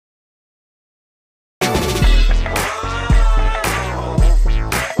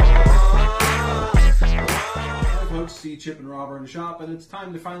see Chip and Robert in the shop, and it's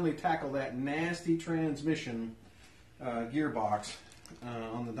time to finally tackle that nasty transmission gearbox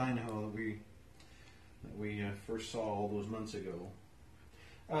on the Dyna that we first saw all those months ago.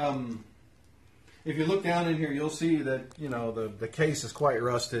 If you look down in here, you'll see that, you know, the case is quite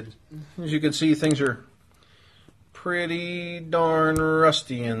rusted. As you can see, things are pretty darn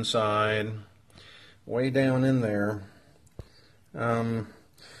rusty inside, way down in there.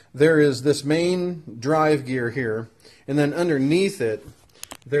 There is this main drive gear here, and then underneath it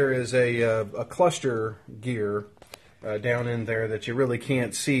there is a cluster gear down in there that you really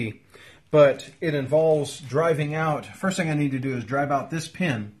can't see. But it involves driving out. First thing I need to do is drive out this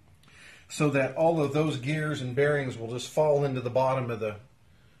pin so that all of those gears and bearings will just fall into the bottom of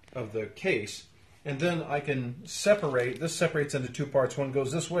the case. And then I can separate. This separates into two parts. One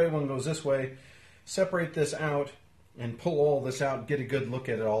goes this way, one goes this way. Separate this out and pull all this out and get a good look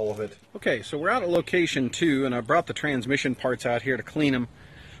at all of it. Okay, so we're out at location 2, and I brought the transmission parts out here to clean them.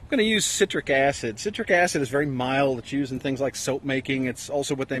 I'm going to use citric acid. Citric acid is very mild. It's used in things like soap making. It's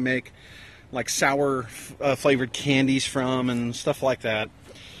also what they make like sour flavored candies from and stuff like that.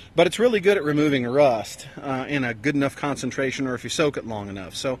 But it's really good at removing rust in a good enough concentration, or if you soak it long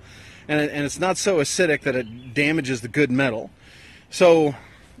enough. So, and it's not so acidic that it damages the good metal. So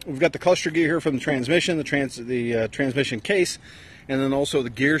we've got the cluster gear here from the transmission, the transmission case, and then also the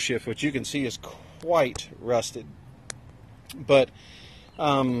gear shift, which you can see is quite rusted. But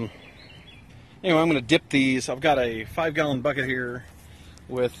anyway, I'm going to dip these. I've got a 5-gallon bucket here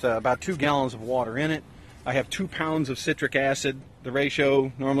with about 2 gallons of water in it. I have 2 pounds of citric acid. The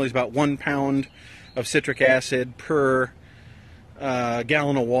ratio normally is about 1 pound of citric acid per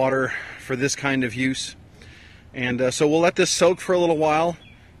gallon of water for this kind of use. And so we'll let this soak for a little while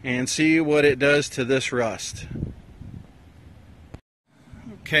and see what it does to this rust.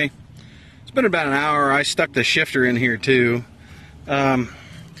 Okay, it's been about an hour. I stuck the shifter in here too. I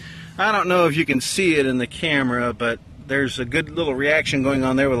don't know if you can see it in the camera, but there's a good little reaction going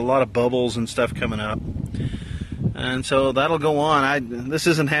on there with a lot of bubbles and stuff coming up. And so that'll go on. This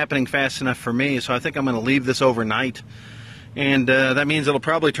isn't happening fast enough for me, so I think I'm going to leave this overnight. And that means it'll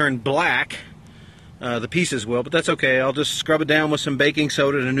probably turn black. The pieces will, but that's okay. I'll just scrub it down with some baking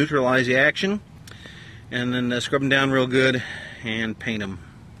soda to neutralize the action, and then scrub them down real good and paint them.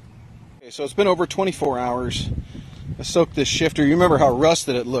 Okay, so it's been over 24 hours. I soaked this shifter. You remember how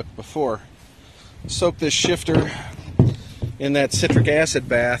rusted it looked before. I soaked this shifter in that citric acid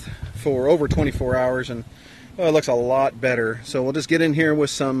bath for over 24 hours, and well, it looks a lot better. So we'll just get in here with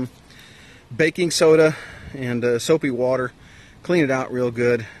some baking soda and soapy water, clean it out real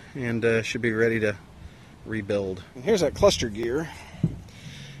good, and should be ready to rebuild. And here's that cluster gear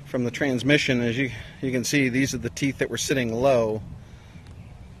from the transmission. As you can see, these are the teeth that were sitting low.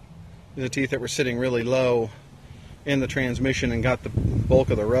 The teeth that were sitting really low in the transmission and got the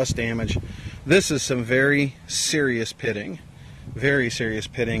bulk of the rust damage. This is some very serious pitting. Very serious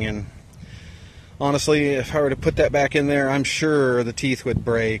pitting, and honestly, if I were to put that back in there, I'm sure the teeth would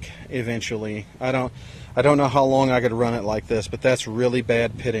break eventually. I don't know how long I could run it like this, but that's really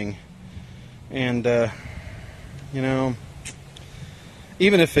bad pitting. And you know,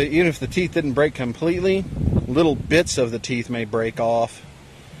 even if the teeth didn't break completely, little bits of the teeth may break off,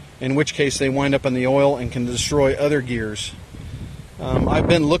 in which case they wind up in the oil and can destroy other gears. I've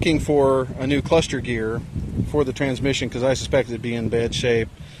been looking for a new cluster gear for the transmission because I suspect it'd be in bad shape.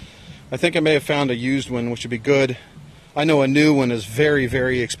 I think I may have found a used one, which would be good. I know a new one is very,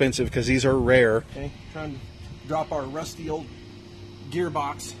 very expensive because these are rare. Okay, trying to drop our rusty old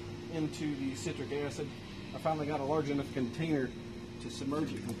gearbox into the citric acid. I finally got a large enough container to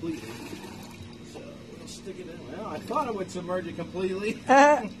submerge it completely. So we'll stick it in. Well, I thought it would submerge it completely.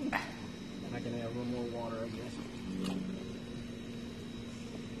 And I can add a little more water, I guess.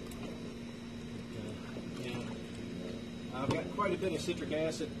 I've got quite a bit of citric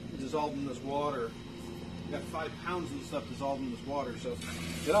acid dissolved in this water. I've got 5 pounds of stuff dissolved in this water, so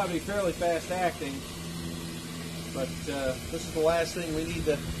it ought to be fairly fast acting. But this is the last thing we need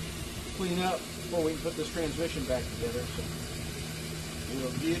to clean up before we can put this transmission back together. So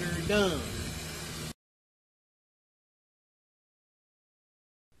we'll get her done.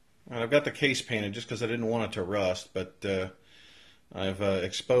 I've got the case painted just because I didn't want it to rust, but I've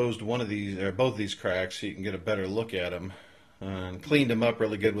exposed one of these, or both of these cracks, so you can get a better look at them, and cleaned them up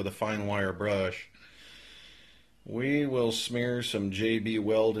really good with a fine wire brush. We will smear some JB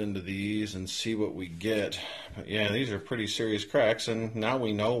Weld into these and see what we get. But yeah, these are pretty serious cracks, and now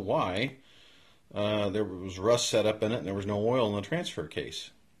we know why. There was rust set up in it, and there was no oil in the transfer case.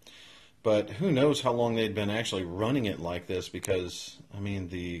 But who knows how long they'd been actually running it like this, because, I mean,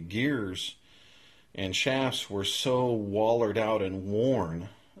 the gears and shafts were so wallered out and worn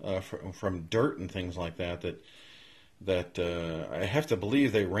from dirt and things like that that I have to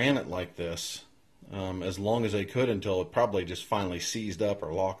believe they ran it like this as long as they could until it probably just finally seized up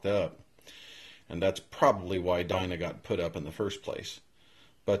or locked up. And that's probably why Dyna got put up in the first place.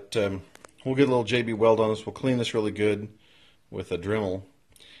 But we'll get a little JB weld on this. We'll clean this really good with a Dremel.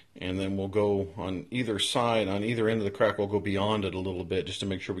 And then we'll go on either side, on either end of the crack, we'll go beyond it a little bit just to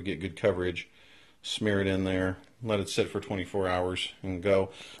make sure we get good coverage. Smear it in there, let it sit for 24 hours and go.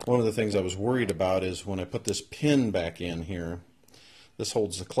 One of the things I was worried about is when I put this pin back in here, this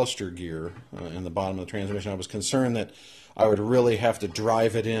holds the cluster gear in the bottom of the transmission. I was concerned that I would really have to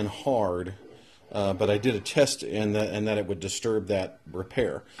drive it in hard, but I did a test and that it would disturb that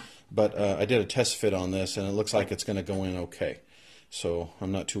repair. But I did a test fit on this and it looks like it's going to go in okay. So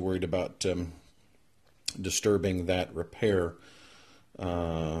I'm not too worried about disturbing that repair,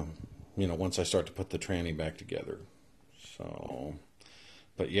 you know, once I start to put the tranny back together. So,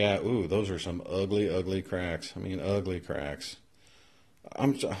 but yeah, ooh, those are some ugly, ugly cracks. I mean, ugly cracks.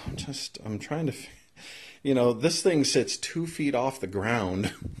 I'm trying to, you know, this thing sits 2 feet off the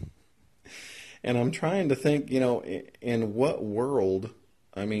ground, and I'm trying to think, you know, in what world,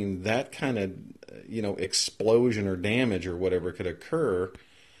 I mean, that kind of, you know, explosion or damage or whatever could occur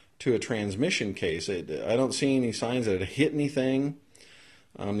to a transmission case. I don't see any signs that it hit anything.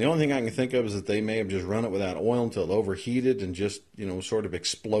 The only thing I can think of is that they may have just run it without oil until it overheated and just, you know, sort of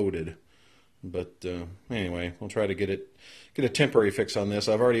exploded. But anyway, we'll try to get a temporary fix on this.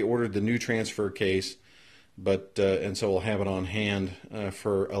 I've already ordered the new transfer case, but and so we'll have it on hand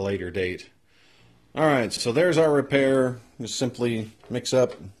for a later date. All right, so there's our repair. Just simply mix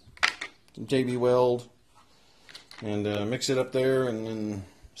up some JB weld and mix it up there and then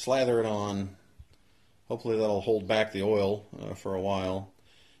slather it on. Hopefully that'll hold back the oil for a while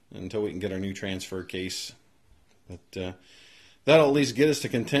until we can get our new transfer case. But that'll at least get us to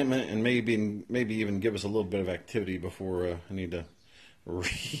Contentment and maybe even give us a little bit of activity before I need to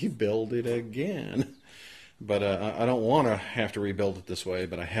rebuild it again. But I don't want to have to rebuild it this way,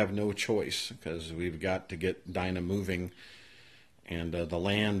 but I have no choice because we've got to get Dyna moving. And the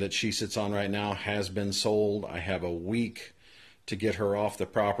land that she sits on right now has been sold. I have a week to get her off the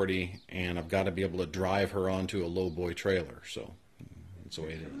property, and I've got to be able to drive her onto a lowboy trailer. So that's the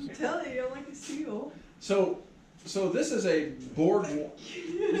way it is. I'm telling you, you're like a seal. So this is a Borg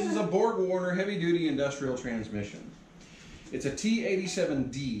Warner heavy-duty industrial transmission. It's a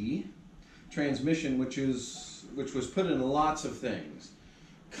T87E transmission, which was put in lots of things,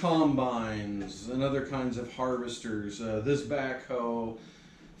 combines and other kinds of harvesters. This backhoe,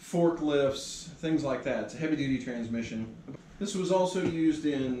 forklifts, things like that. It's a heavy-duty transmission. This was also used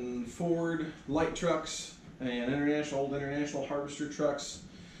in Ford light trucks and old international harvester trucks,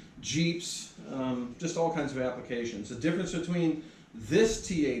 Jeeps, just all kinds of applications. The difference between this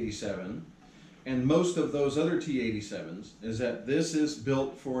T87 and most of those other T87s is that this is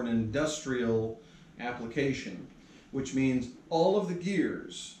built for an industrial application, which means all of the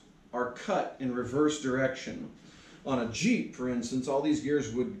gears are cut in reverse direction. On a Jeep, for instance, all these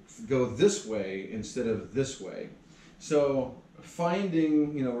gears would go this way instead of this way. So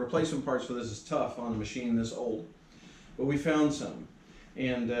finding, you know, replacement parts for this is tough on a machine this old, but we found some.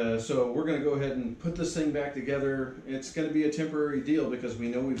 And so we're going to go ahead and put this thing back together. It's going to be a temporary deal because we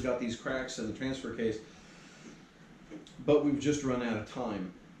know we've got these cracks in the transfer case, but we've just run out of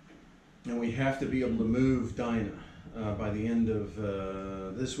time. And we have to be able to move Dyna by the end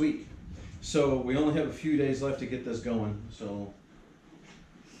of this week. So we only have a few days left to get this going. So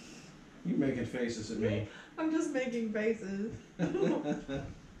you're making faces at me. I'm just making faces.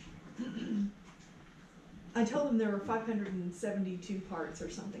 I told them there were 572 parts or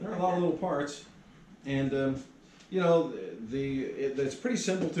something. There are a lot of little parts, and you know, it's pretty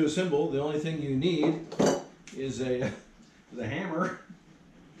simple to assemble. The only thing you need is a hammer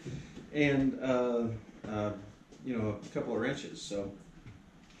and you know, a couple of wrenches. So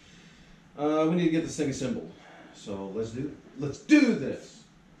we need to get this thing assembled. So let's do this.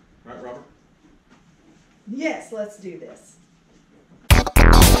 Right, Robert? Yes, let's do this.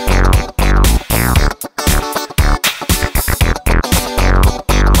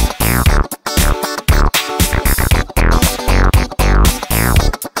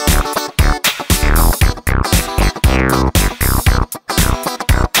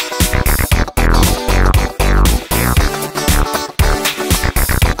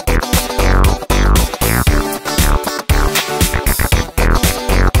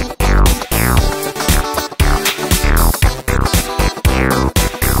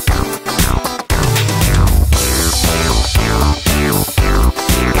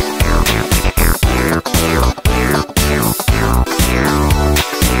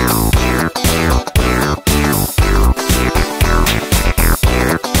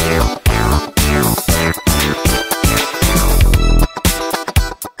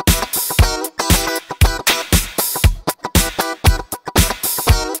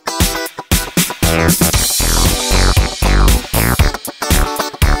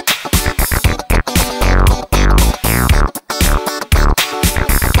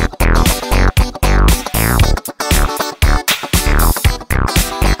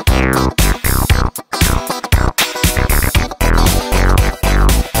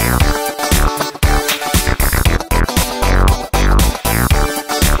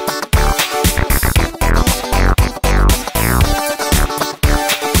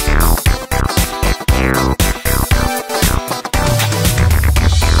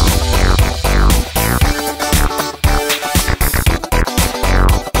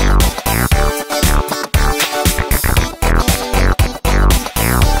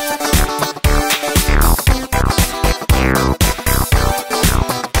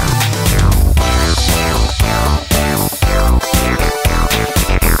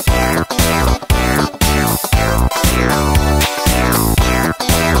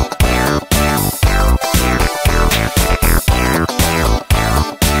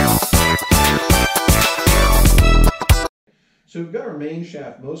 So we've got our main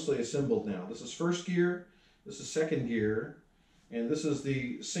shaft mostly assembled now. This is first gear, this is second gear, and this is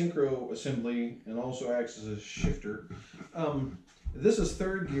the synchro assembly and also acts as a shifter. This is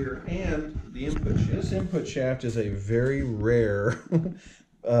third gear and the input shaft. This input shaft is a very rare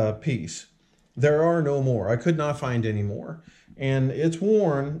piece. There are no more. I could not find any more. And it's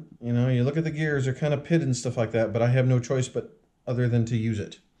worn. You know, you look at the gears, they're kind of pitted and stuff like that, but I have no choice but other than to use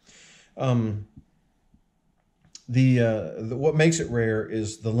it. What makes it rare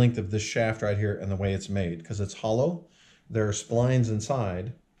is the length of this shaft right here and the way it's made, because it's hollow. There are splines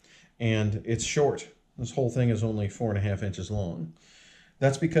inside, and it's short. This whole thing is only 4.5 inches long.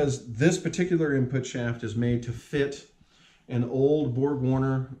 That's because this particular input shaft is made to fit an old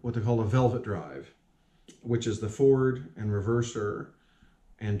Borg-Warner, what they call a velvet drive, which is the forward and reverser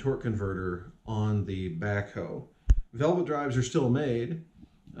and torque converter on the Backhoe. Velvet drives are still made.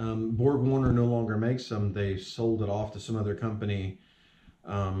 Borg-Warner no longer makes them. They sold it off to some other company,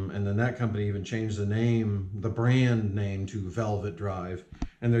 and then that company even changed the name, the brand name, to Velvet Drive,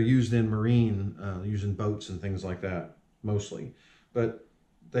 and they're used in marine, used in boats and things like that mostly, but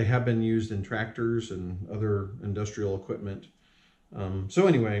they have been used in tractors and other industrial equipment. So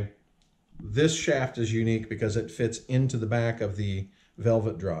anyway, this shaft is unique because it fits into the back of the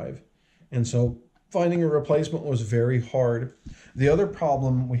Velvet Drive, and so finding a replacement was very hard. The other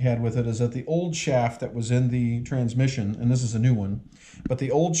problem we had with it is that the old shaft that was in the transmission, and this is a new one, but the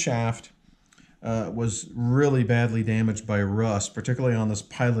old shaft was really badly damaged by rust, particularly on this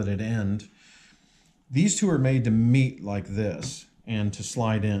piloted end. These two are made to meet like this and to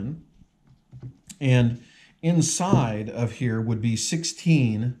slide in. And inside of here would be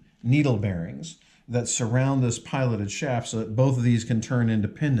 16 needle bearings that surround this piloted shaft so that both of these can turn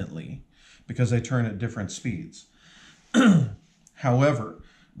independently, because they turn at different speeds. However,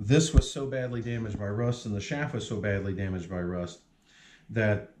 this was so badly damaged by rust and the shaft was so badly damaged by rust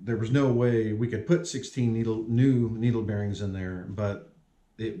that there was no way we could put 16 new needle bearings in there, but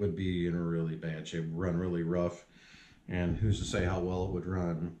it would be in a really bad shape, run really rough, and who's to say how well it would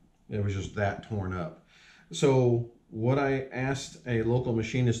run. It was just that torn up. So what I asked a local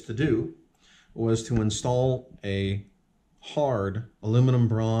machinist to do was to install a hard aluminum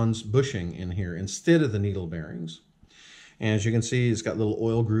bronze bushing in here instead of the needle bearings. And as you can see, it's got a little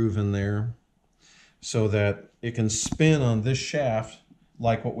oil groove in there so that it can spin on this shaft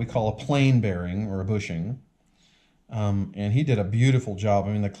like what we call a plain bearing or a bushing. And he did a beautiful job. I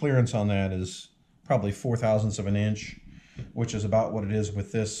mean, the clearance on that is probably 0.4 of an inch, which is about what it is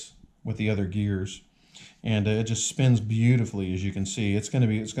with this, with the other gears. And it just spins beautifully, as you can see. It's going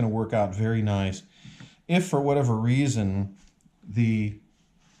to work out very nice. If for whatever reason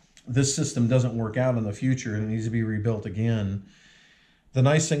this system doesn't work out in the future and it needs to be rebuilt again, the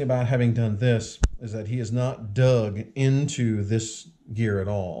nice thing about having done this is that he has not dug into this gear at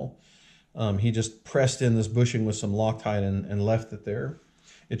all. He just pressed in this bushing with some Loctite and left it there.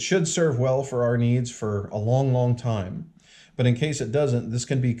 It should serve well for our needs for a long, long time. But in case it doesn't, this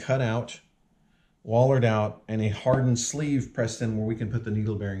can be cut out, wallered out, and a hardened sleeve pressed in where we can put the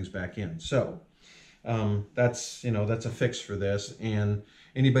needle bearings back in. So that's a fix for this. And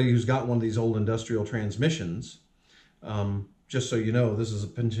anybody who's got one of these old industrial transmissions, just so you know, this is a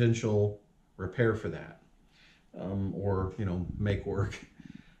potential repair for that, or make work.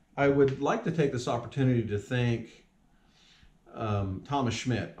 I would like to take this opportunity to thank Thomas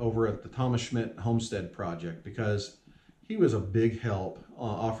Schmidt over at the Thomas Schmidt Homestead Project, because he was a big help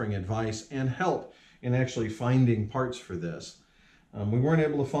offering advice and help in actually finding parts for this. We weren't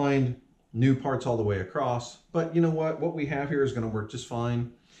able to find new parts all the way across, but you know what we have here is going to work just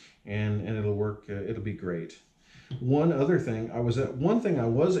fine, and it'll work. It'll be great. One thing I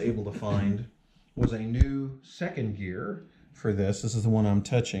was able to find was a new second gear for this. This is the one I'm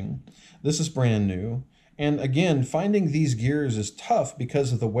touching. This is brand new, and again, finding these gears is tough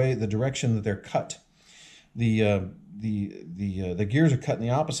because of the direction that they're cut. The gears are cut in the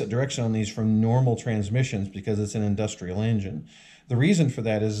opposite direction on these from normal transmissions because it's an industrial engine. The reason for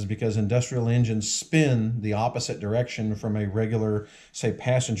that is because industrial engines spin the opposite direction from a regular, say,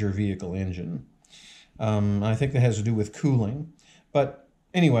 passenger vehicle engine. I think that has to do with cooling. But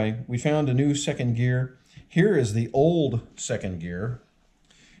anyway, we found a new second gear. Here is the old second gear.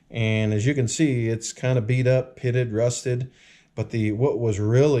 And as you can see, it's kind of beat up, pitted, rusted. But what was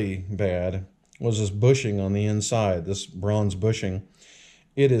really bad was this bushing on the inside, this bronze bushing.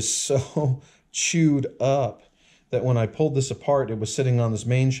 It is so chewed up that when I pulled this apart, it was sitting on this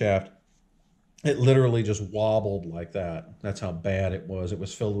main shaft. It literally just wobbled like that. That's how bad it was. It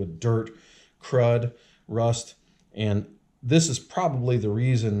was filled with dirt, crud, rust, and this is probably the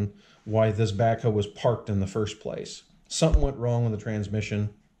reason why this backhoe was parked in the first place. something went wrong with the transmission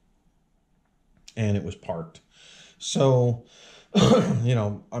and it was parked. So, you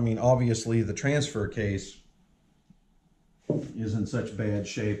know, I mean, obviously the transfer case is in such bad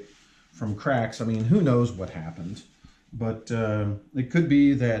shape from cracks. I mean, who knows what happened, but it could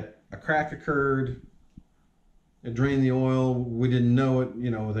be that a crack occurred, it drained the oil, we didn't know it,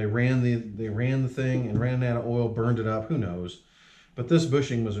 you know, they ran the thing and ran out of oil, burned it up, who knows. But this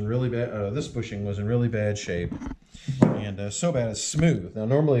bushing was in really bad shape, and so bad it's smooth. Now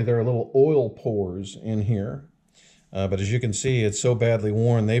normally there are little oil pores in here, but as you can see, it's so badly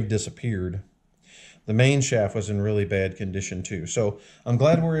worn they've disappeared. The main shaft was in really bad condition too. So I'm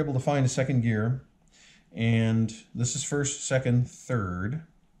glad we were able to find a second gear, and this is first, second, third,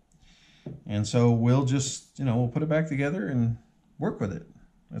 and so we'll just, you know, we'll put it back together and work with it.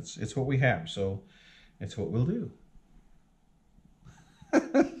 It's what we have, so it's what we'll do.